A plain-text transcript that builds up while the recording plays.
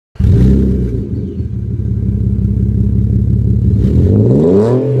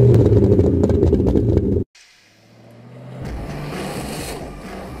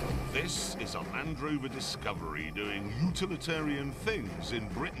utilitarian things in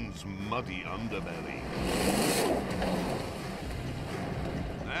Britain's muddy underbelly.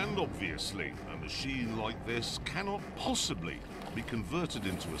 And obviously, a machine like this cannot possibly be converted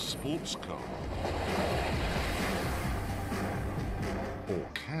into a sports car. Or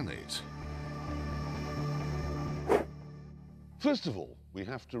can it? First of all, we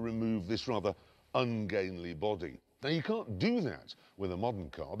have to remove this rather ungainly body. Now, you can't do that with a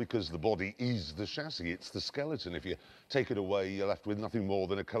modern car because the body is the chassis, it's the skeleton. If you take it away, you're left with nothing more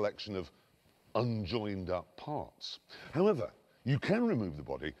than a collection of unjoined up parts. However, you can remove the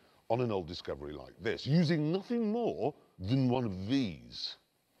body on an old discovery like this, using nothing more than one of these.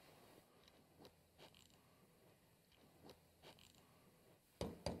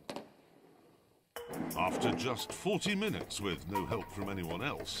 After just 40 minutes with no help from anyone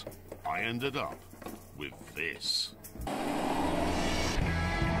else, I ended up with this.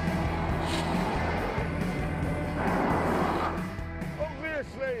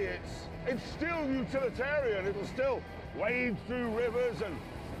 Obviously, it's still utilitarian. It'll still wade through rivers and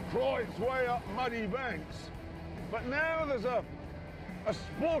claw its way up muddy banks. But now there's a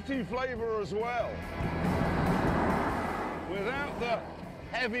sporty flavour as well. Without the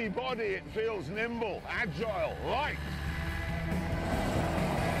heavy body, it feels nimble, agile, light.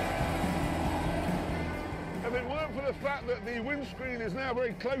 If it weren't for the fact that the windscreen is now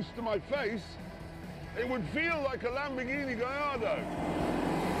very close to my face, it would feel like a Lamborghini Gallardo.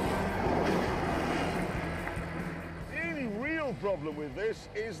 The only real problem with this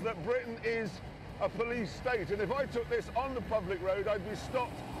is that Britain is a police state, and if I took this on the public road, I'd be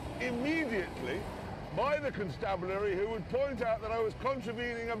stopped immediately by the constabulary, who would point out that I was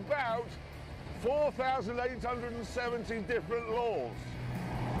contravening about 4,870 different laws.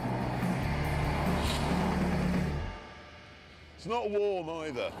 It's not warm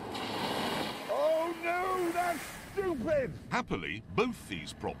either. Oh no, that's stupid! Happily, both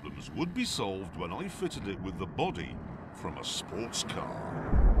these problems would be solved when I fitted it with the body from a sports car.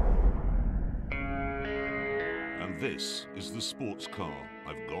 And this is the sports car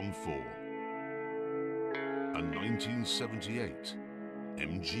I've gone for. A 1978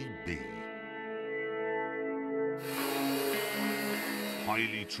 MGB.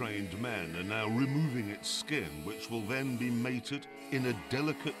 Highly trained men are now removing its skin, which will then be mated in a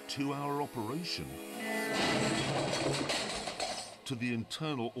delicate 2-hour operation to the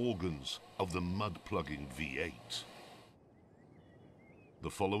internal organs of the mud-plugging V8. The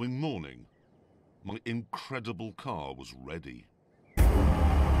following morning, my incredible car was ready.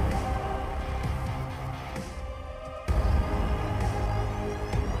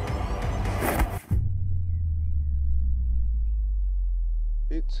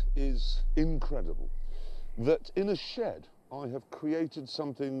 It is incredible that in a shed I have created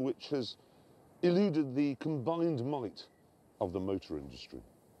something which has eluded the combined might of the motor industry.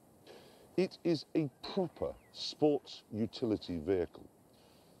 It is a proper sports utility vehicle.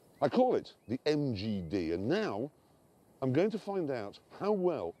 I call it the MGD, and now I'm going to find out how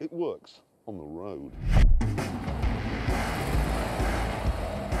well it works on the road.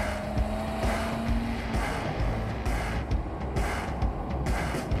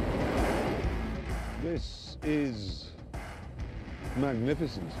 This is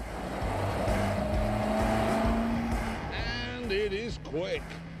magnificent. And it is quick.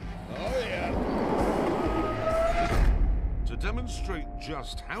 Oh yeah. To demonstrate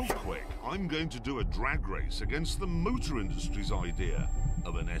just how quick, I'm going to do a drag race against the motor industry's idea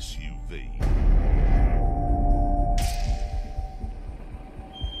of an SUV.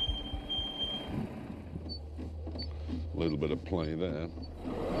 A little bit of play there.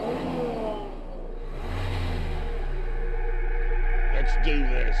 Let's do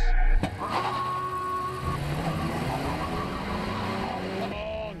this. Come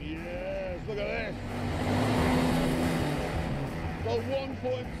on, yes, look at this. The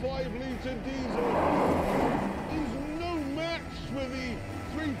 1.5-litre diesel is no match for the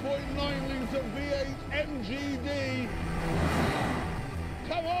 3.9-litre V8 MGD.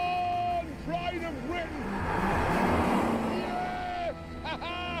 Come on, pride of Britain. Yes! Ha ha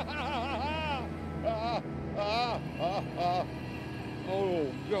ha ha ha! Oh,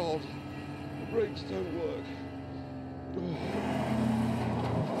 God. The brakes don't work.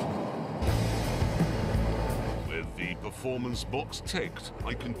 With the performance box ticked,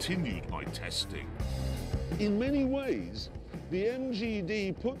 I continued my testing. In many ways, the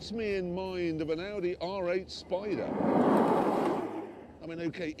MGD puts me in mind of an Audi R8 Spider. I mean,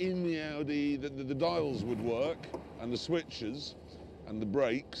 okay, in the Audi, the dials would work, and the switches, and the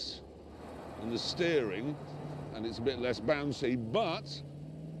brakes, and the steering, and it's a bit less bouncy, but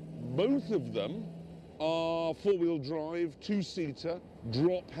both of them are four-wheel drive, two-seater,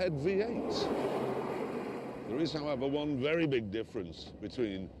 drop-head V8s. There is, however, one very big difference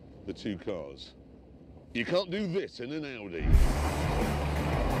between the two cars. You can't do this in an Audi.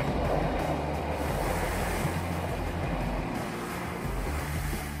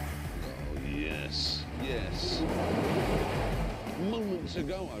 Oh, yes, yes. Moments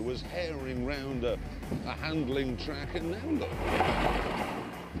ago, I was herring round a handling track, and now look.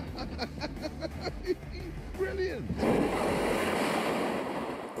 Brilliant.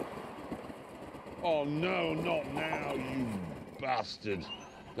 Oh, no, not now, you bastard.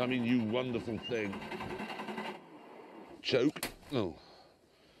 I mean, you wonderful thing. Choke? Oh.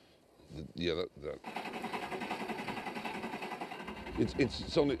 Yeah, that.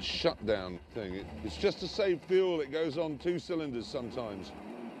 It's on its shutdown thing. It's just to save fuel. It goes on 2 cylinders sometimes.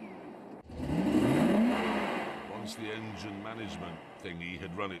 Once the engine management thingy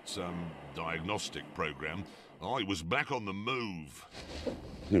had run its diagnostic program, I was back on the move.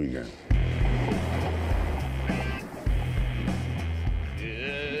 Here we go.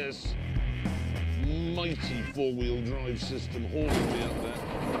 Yes. Mighty four-wheel drive system hauling me up there.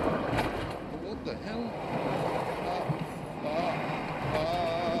 What the hell?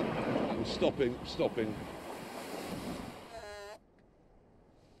 I'm stopping.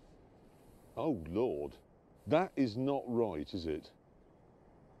 Oh, Lord. That is not right, is it?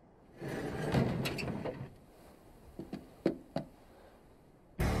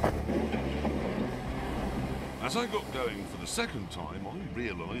 As I got going for the second time, I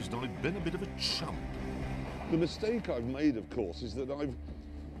realised I'd been a bit of a chump. The mistake I've made, of course, is that I've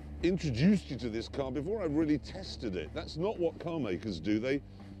introduced you to this car before I've really tested it. That's not what car makers do.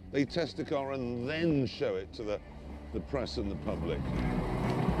 They test a car and then show it to the press and the public.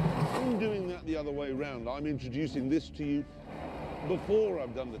 I'm doing that the other way round. I'm introducing this to you before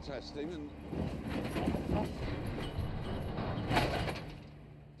I've done the testing and...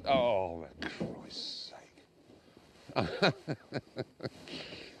 Oh, for Christ's sake.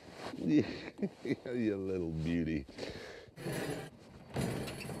 You little beauty.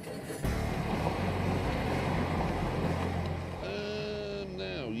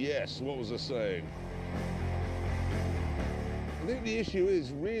 Now, yes, what was I saying? I think the issue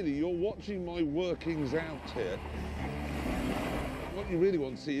is, really, you're watching my workings out here. What you really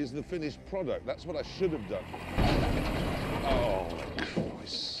want to see is the finished product. That's what I should have done. Oh, for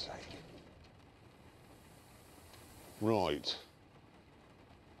Christ's sake. Right.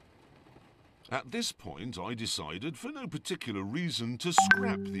 At this point, I decided, for no particular reason, to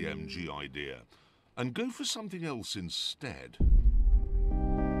scrap the MG idea and go for something else instead.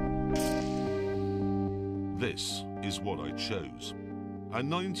 This is what I chose. A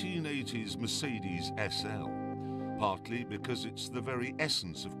 1980s Mercedes SL. Partly because it's the very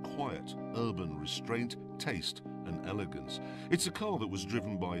essence of quiet, urban restraint, taste and elegance. It's a car that was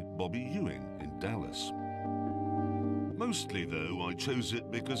driven by Bobby Ewing in Dallas. Mostly, though, I chose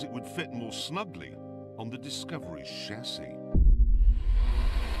it because it would fit more snugly on the Discovery chassis.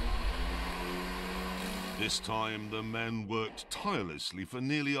 This time, the men worked tirelessly for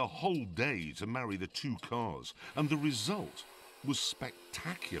nearly a whole day to marry the two cars, and the result was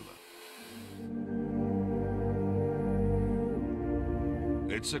spectacular.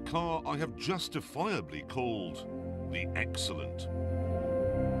 It's a car I have justifiably called the Excellent.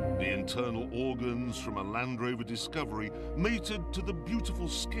 The internal organs from a Land Rover Discovery mated to the beautiful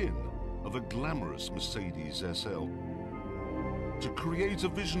skin of a glamorous Mercedes SL. To create a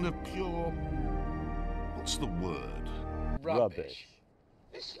vision of pure... what's the word? Rubbish.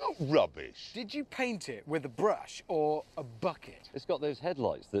 It's not rubbish. Did you paint it with a brush or a bucket? It's got those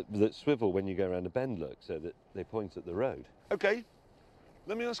headlights that swivel when you go around a bend, look, so that they point at the road. OK,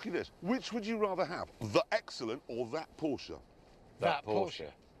 let me ask you this. Which would you rather have, the Excellent or that Porsche? That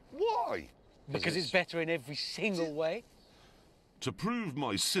Porsche. Why? Because it's better in every single way. To prove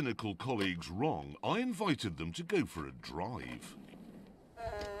my cynical colleagues wrong, I invited them to go for a drive.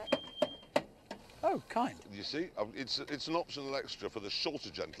 Oh, kind. You see, it's an optional extra for the shorter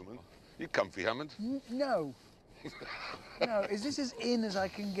gentleman. You comfy, Hammond? No. No, is this as in as I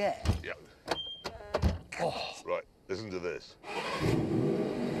can get? Yeah. Oh. Right, listen to this.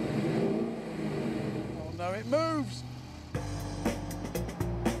 Oh, no, it moves.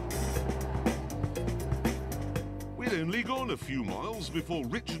 We'd only gone a few miles before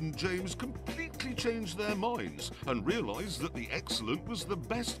Rich and James completely changed their minds and realised that the Excellent was the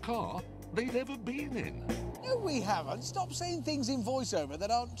best car they'd ever been in. No, we haven't. Stop saying things in voiceover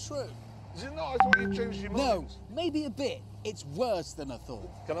that aren't true. Is it not? I thought you changed your No, mind. maybe a bit. It's worse than I thought.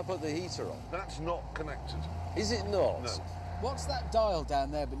 Can I put the heater on? That's not connected. Is it not? No. What's that dial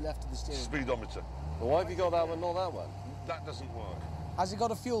down there but left of the steering? Speedometer. Well, why have you got that one, not that one? That doesn't work. Has it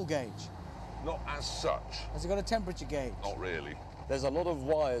got a fuel gauge? Not as such. Has it got a temperature gauge? Not really. There's a lot of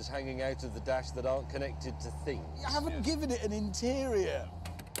wires hanging out of the dash that aren't connected to things. You haven't given it an interior.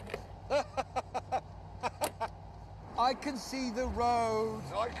 I can see the road.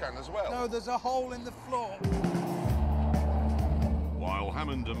 I can as well. No, there's a hole in the floor. While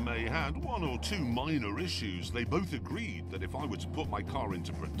Hammond and May had one or two minor issues, they both agreed that if I were to put my car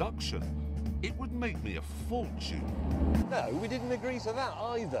into production, it would make me a fortune. No, we didn't agree to that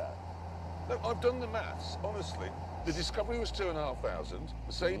either. Look, I've done the maths, honestly. The Discovery was 2,500,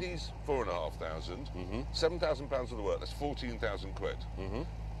 Mercedes 4,500, £7,000 of the work, that's 14,000 quid.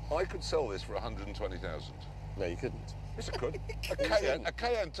 I could sell this for 120,000. No, you couldn't. Yes, I could. A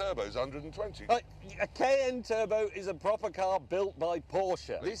Cayenne Turbo is 120. A Cayenne Turbo is a proper car built by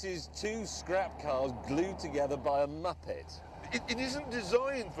Porsche. This is two scrap cars glued together by a Muppet. It isn't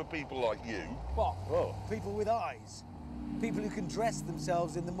designed for people like you. What? Oh. People with eyes. People who can dress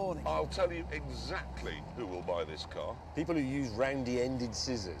themselves in the morning. I'll tell you exactly who will buy this car. People who use roundy-ended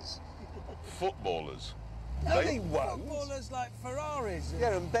scissors. Footballers. No, they won't. Footballers like Ferraris.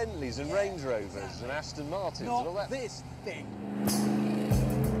 Yeah, and Bentleys and Range Rovers and Aston Martins and all Not that. this thing.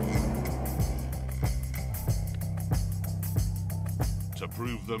 To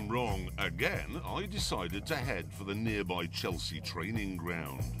prove them wrong again, I decided to head for the nearby Chelsea training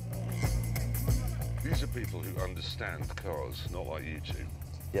ground. These are people who understand cars, not like you two.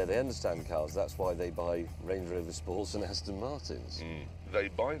 Yeah, they understand cars. That's why they buy Range Rover Sports and Aston Martins. They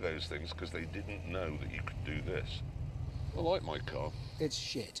buy those things because they didn't know that you could do this. I like my car. It's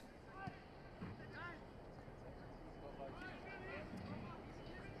shit.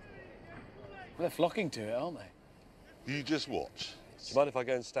 They're flocking to it, aren't they? You just watch. Do you mind if I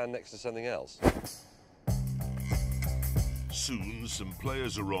go and stand next to something else? Soon, some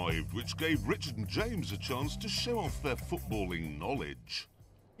players arrived, which gave Richard and James a chance to show off their footballing knowledge.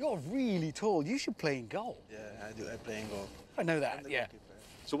 You're really tall. You should play in goal. Yeah, I do. I play in goal. I know that, yeah.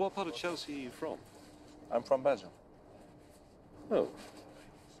 So what part of Chelsea are you from? I'm from Belgium. Oh.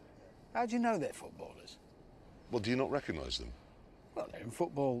 How do you know they're footballers? Well, do you not recognise them? Well, they're in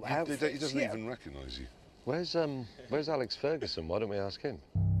football He outfits. doesn't yeah. even recognise you. Where's Alex Ferguson? Why don't we ask him?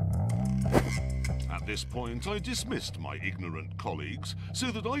 At this point, I dismissed my ignorant colleagues so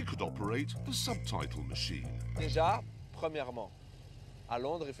that I could operate the subtitle machine. Déjà, premièrement, à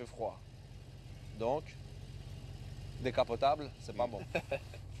Londres, il fait froid. Donc, décapotable, c'est pas bon.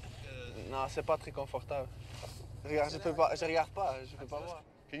 Non, c'est pas très confortable. Regarde, je regarde pas, je peux pas voir.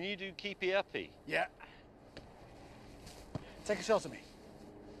 Can you do keepy uppy? Yeah. Take a shot at me.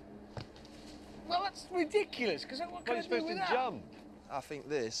 Well, that's ridiculous, because what can I do with that? Jump. I think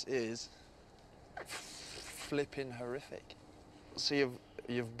this is flipping horrific. So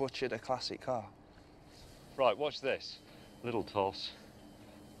you've butchered a classic car. Right, watch this. Little toss.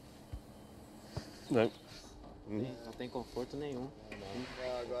 No. Não tem conforto nenhum.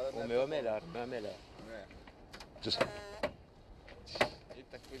 O meu é melhor, o meu é melhor. Just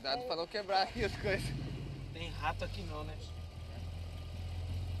Eita, cuidado pra não quebrar aqui as coisas. Tem rato aqui não, né?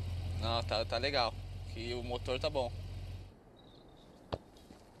 Não, tá legal. Que o motor tá bom.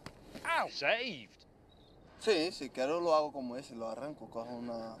 Ow! Saved! Sí, si quiero lo hago como ese, lo arranco, cojo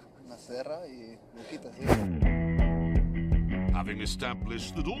una serra y lo quito así. Having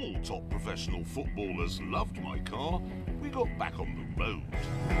established that all top professional footballers loved my car, we got back on the road.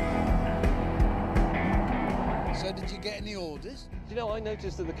 So did you get any orders? Do you know, I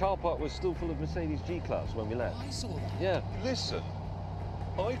noticed that the car park was still full of Mercedes G-Class when we left. I saw that. Yeah. listen.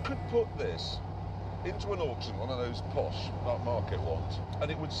 I could put this into an auction, one of those posh market ones, and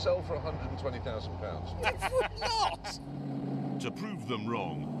it would sell for £120,000. It would not! To prove them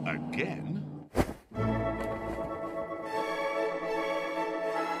wrong again,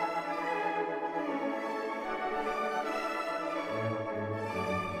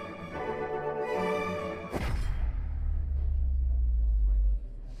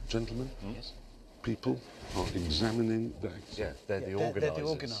 Gentlemen, people are examining the... Yeah, they're the They're organisers. the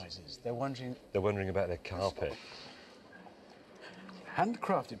organisers. They're wondering... They're wondering about their carpet.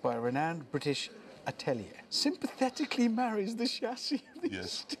 Handcrafted by a renowned British atelier, sympathetically marries the chassis of the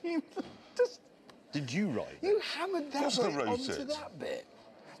Yes. steam. Just, Did you write that? you hammered that course I bit wrote onto it. that bit.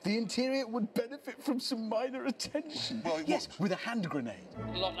 The interior would benefit from some minor attention. Well, it yes, would. with a hand grenade.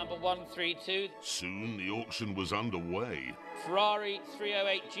 Lot number 132, soon the auction was underway. Ferrari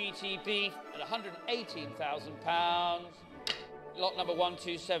 308 GTB at £118,000. Lot number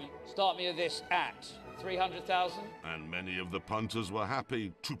 127, start me with this at 300,000. And many of the punters were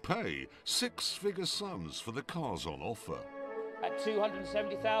happy to pay six-figure sums for the cars on offer. At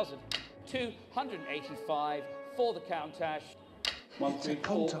 270,000. 285 for the Countach. The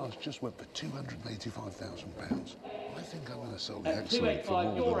Countach just went for £285,000. I think I'm going to sell the At Excellent for 285,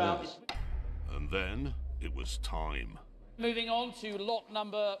 more you're than out. this. And then it was time. Moving on to lot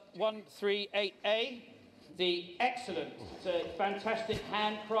number 138A, the Excellent. It's a fantastic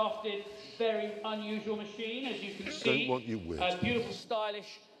handcrafted, very unusual machine, as you can see. Don't want you with. Beautiful,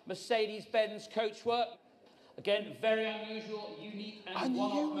 stylish Mercedes-Benz coachwork. Again, very unusual, unique and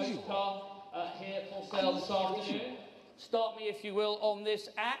one-off motor car here for sale this afternoon. Start me, if you will, on this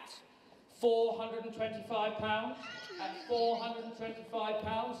at £425. At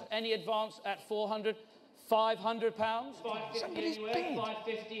 £425. Any advance at 400? £500, 550 anywhere,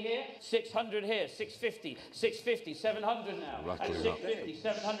 550 here, 600 here, 650, 650, 700 now. At 650,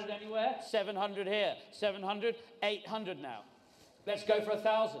 700 anywhere, 700 here, 700, 800 now. Let's go for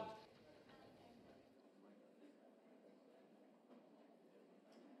 1,000.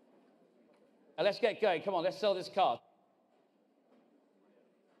 Let's get going. Come on, let's sell this car.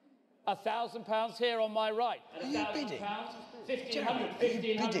 £1,000 here on my right. At £1,000, 1,500,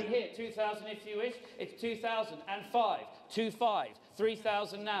 1,500 here, 2,000 if you wish. It's 2,000 and 5, 2,5,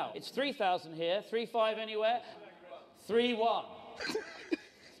 3,000 now. It's 3,000 here, 3,500 anywhere, 3,1.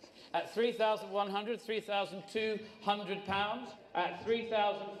 At 3,100, £3,200. At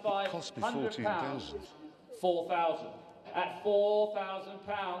 3,500 Cost me 14,000. 4,000. At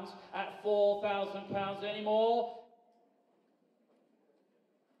 £4,000. At £4,000 any more.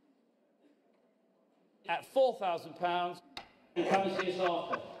 At £4,000, you come and see us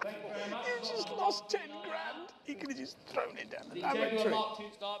after. Thank you very much. You just lost 10 grand. You could have just thrown it down the The lavatory. Jaguar Mark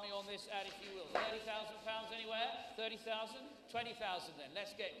II, start me on this ad if you will. £30,000 anywhere? 30,000? 20,000 then.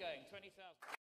 Let's get going. 20,000.